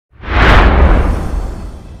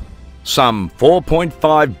Some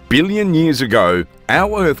 4.5 billion years ago,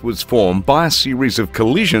 our Earth was formed by a series of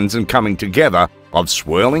collisions and coming together of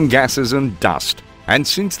swirling gases and dust. And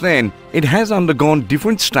since then, it has undergone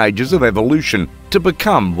different stages of evolution to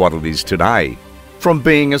become what it is today. From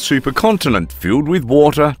being a supercontinent filled with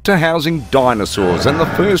water to housing dinosaurs and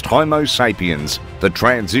the first Homo sapiens, the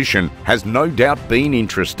transition has no doubt been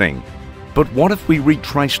interesting. But what if we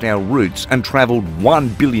retraced our roots and travelled 1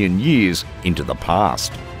 billion years into the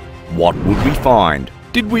past? What would we find?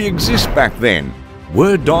 Did we exist back then?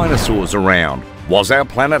 Were dinosaurs around? Was our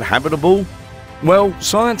planet habitable? Well,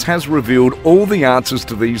 science has revealed all the answers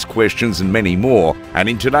to these questions and many more, and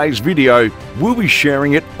in today's video, we'll be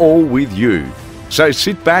sharing it all with you. So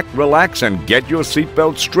sit back, relax, and get your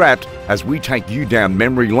seatbelt strapped as we take you down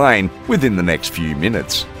memory lane within the next few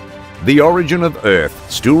minutes. The origin of Earth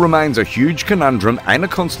still remains a huge conundrum and a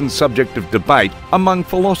constant subject of debate among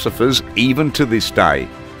philosophers even to this day.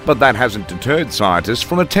 But that hasn't deterred scientists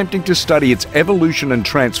from attempting to study its evolution and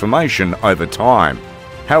transformation over time.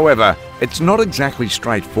 However, it's not exactly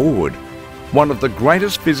straightforward. One of the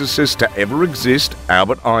greatest physicists to ever exist,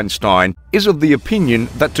 Albert Einstein, is of the opinion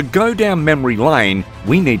that to go down memory lane,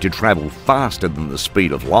 we need to travel faster than the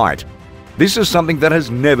speed of light. This is something that has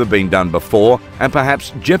never been done before and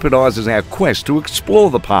perhaps jeopardizes our quest to explore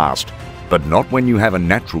the past, but not when you have a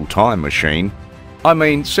natural time machine. I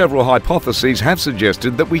mean, several hypotheses have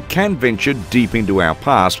suggested that we can venture deep into our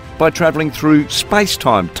past by travelling through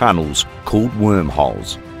space-time tunnels called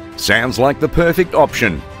wormholes. Sounds like the perfect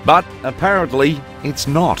option, but apparently it's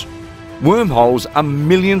not. Wormholes are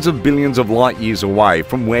millions of billions of light years away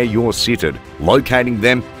from where you're seated. Locating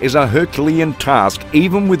them is a Herculean task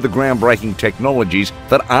even with the groundbreaking technologies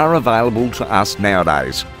that are available to us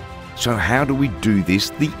nowadays. So how do we do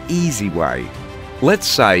this the easy way? Let's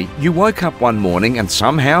say you woke up one morning and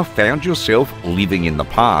somehow found yourself living in the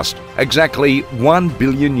past, exactly 1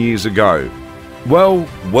 billion years ago. Well,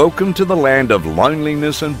 welcome to the land of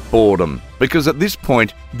loneliness and boredom, because at this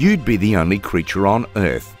point you'd be the only creature on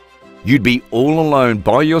Earth. You'd be all alone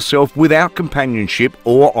by yourself without companionship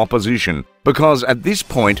or opposition, because at this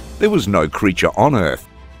point there was no creature on Earth.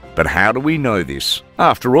 But how do we know this?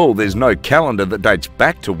 After all, there's no calendar that dates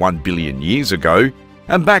back to 1 billion years ago.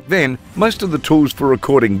 And back then, most of the tools for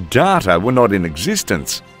recording data were not in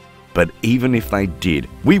existence. But even if they did,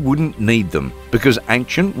 we wouldn't need them because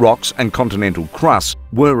ancient rocks and continental crusts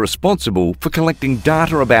were responsible for collecting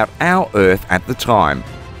data about our Earth at the time.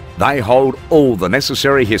 They hold all the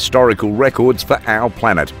necessary historical records for our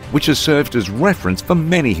planet, which has served as reference for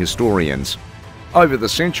many historians. Over the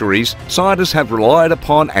centuries, scientists have relied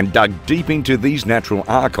upon and dug deep into these natural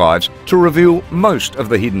archives to reveal most of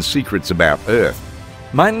the hidden secrets about Earth.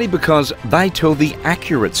 Mainly because they tell the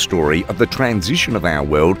accurate story of the transition of our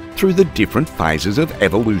world through the different phases of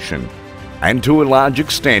evolution. And to a large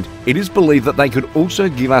extent, it is believed that they could also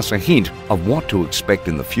give us a hint of what to expect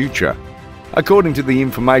in the future. According to the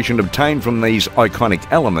information obtained from these iconic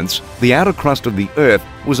elements, the outer crust of the Earth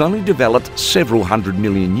was only developed several hundred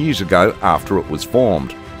million years ago after it was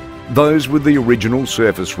formed. Those were the original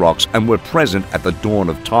surface rocks and were present at the dawn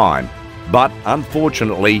of time. But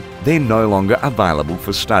unfortunately, they're no longer available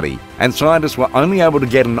for study, and scientists were only able to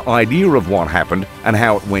get an idea of what happened and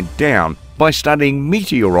how it went down by studying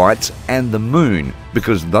meteorites and the Moon,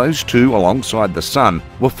 because those two, alongside the Sun,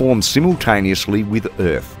 were formed simultaneously with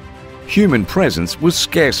Earth. Human presence was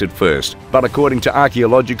scarce at first, but according to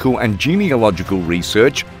archaeological and genealogical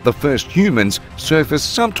research, the first humans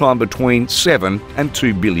surfaced sometime between 7 and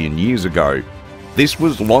 2 billion years ago. This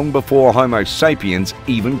was long before Homo sapiens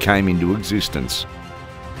even came into existence.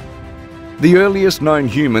 The earliest known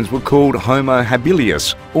humans were called Homo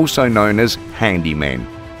habilis, also known as handymen.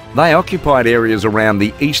 They occupied areas around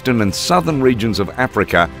the eastern and southern regions of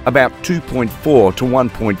Africa about 2.4 to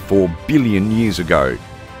 1.4 billion years ago.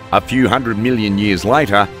 A few hundred million years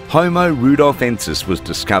later, Homo rudolfensis was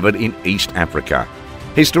discovered in East Africa.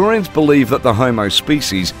 Historians believe that the Homo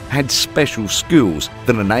species had special skills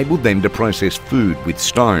that enabled them to process food with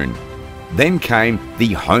stone. Then came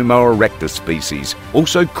the Homo erectus species,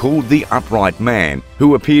 also called the upright man,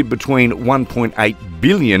 who appeared between 1.8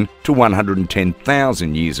 billion to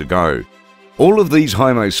 110,000 years ago. All of these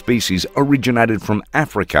Homo species originated from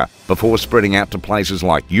Africa before spreading out to places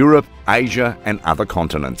like Europe, Asia, and other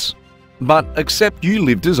continents. But except you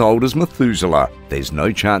lived as old as Methuselah, there's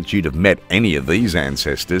no chance you'd have met any of these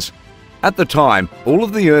ancestors. At the time, all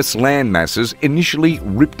of the Earth's land masses initially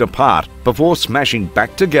ripped apart before smashing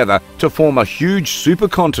back together to form a huge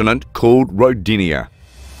supercontinent called Rodinia.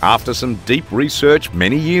 After some deep research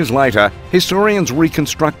many years later, historians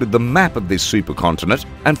reconstructed the map of this supercontinent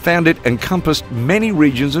and found it encompassed many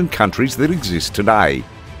regions and countries that exist today.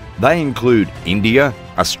 They include India,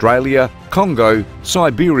 Australia, Congo,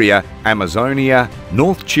 Siberia, Amazonia,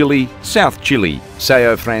 North Chile, South Chile,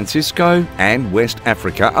 Sao Francisco and West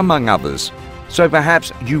Africa, among others. So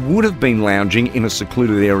perhaps you would have been lounging in a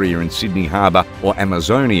secluded area in Sydney Harbour or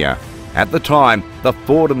Amazonia. At the time, the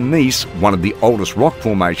Fort of Nice, one of the oldest rock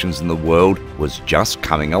formations in the world, was just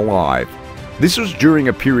coming alive. This was during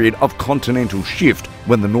a period of continental shift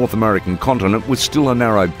when the North American continent was still a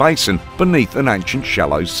narrow basin beneath an ancient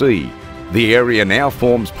shallow sea. The area now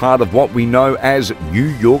forms part of what we know as New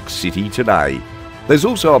York City today. There's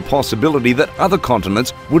also a possibility that other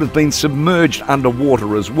continents would have been submerged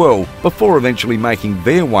underwater as well before eventually making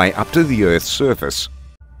their way up to the Earth's surface.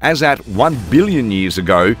 As at 1 billion years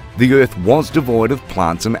ago, the Earth was devoid of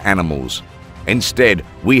plants and animals. Instead,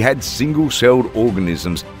 we had single-celled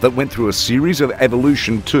organisms that went through a series of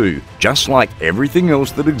evolution too, just like everything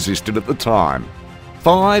else that existed at the time.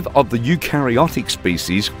 5 of the eukaryotic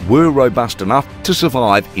species were robust enough to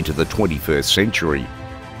survive into the 21st century.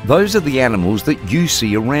 Those are the animals that you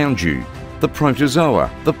see around you: the protozoa,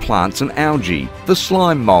 the plants and algae, the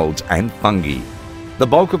slime molds and fungi. The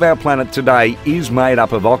bulk of our planet today is made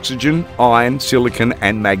up of oxygen, iron, silicon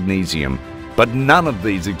and magnesium, but none of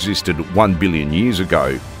these existed 1 billion years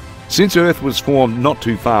ago. Since Earth was formed not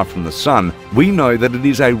too far from the Sun, we know that it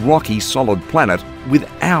is a rocky, solid planet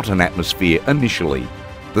without an atmosphere initially.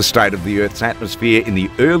 The state of the Earth's atmosphere in the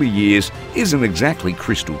early years isn't exactly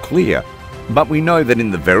crystal clear, but we know that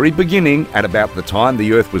in the very beginning, at about the time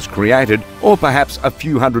the Earth was created, or perhaps a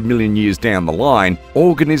few 100 million years down the line,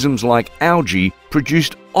 organisms like algae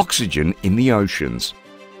produced oxygen in the oceans.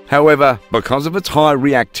 However, because of its high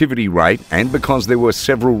reactivity rate and because there were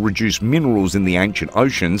several reduced minerals in the ancient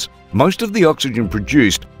oceans, most of the oxygen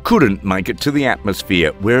produced couldn't make it to the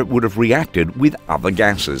atmosphere where it would have reacted with other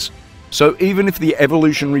gases. So even if the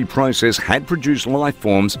evolutionary process had produced life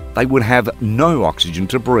forms, they would have no oxygen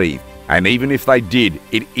to breathe. And even if they did,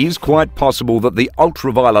 it is quite possible that the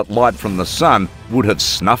ultraviolet light from the Sun would have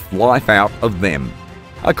snuffed life out of them.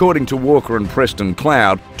 According to Walker and Preston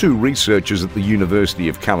Cloud, 2 researchers at the University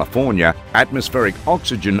of California, atmospheric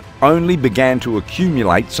oxygen only began to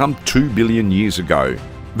accumulate some 2 billion years ago.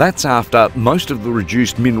 That's after most of the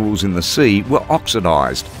reduced minerals in the sea were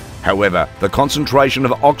oxidized. However, the concentration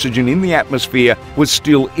of oxygen in the atmosphere was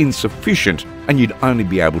still insufficient, and you'd only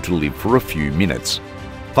be able to live for a few minutes.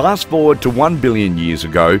 Fast forward to 1 billion years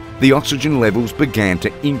ago, the oxygen levels began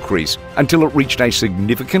to increase until it reached a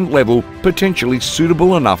significant level potentially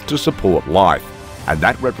suitable enough to support life. And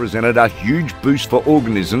that represented a huge boost for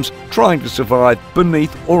organisms trying to survive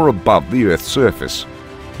beneath or above the Earth's surface.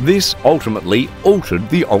 This ultimately altered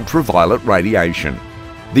the ultraviolet radiation.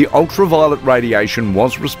 The ultraviolet radiation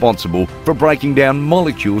was responsible for breaking down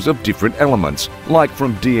molecules of different elements, like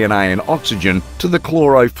from DNA and oxygen to the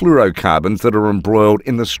chlorofluorocarbons that are embroiled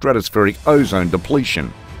in the stratospheric ozone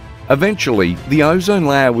depletion. Eventually, the ozone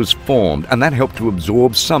layer was formed, and that helped to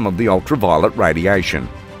absorb some of the ultraviolet radiation.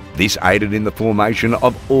 This aided in the formation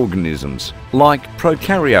of organisms like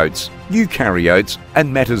prokaryotes, eukaryotes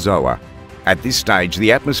and metazoa. At this stage,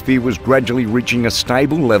 the atmosphere was gradually reaching a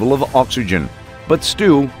stable level of oxygen, but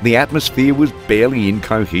still the atmosphere was barely in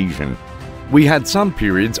cohesion. We had some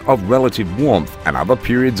periods of relative warmth and other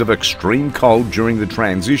periods of extreme cold during the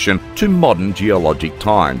transition to modern geologic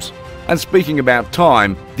times. And speaking about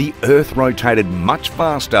time, the Earth rotated much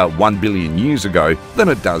faster 1 billion years ago than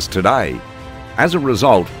it does today. As a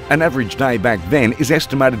result, an average day back then is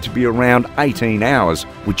estimated to be around 18 hours,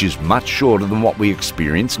 which is much shorter than what we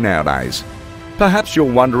experience nowadays. Perhaps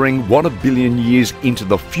you're wondering what 1 billion years into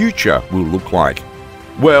the future will look like.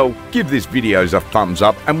 Well, give this video a thumbs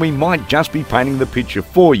up and we might just be painting the picture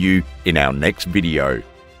for you in our next video.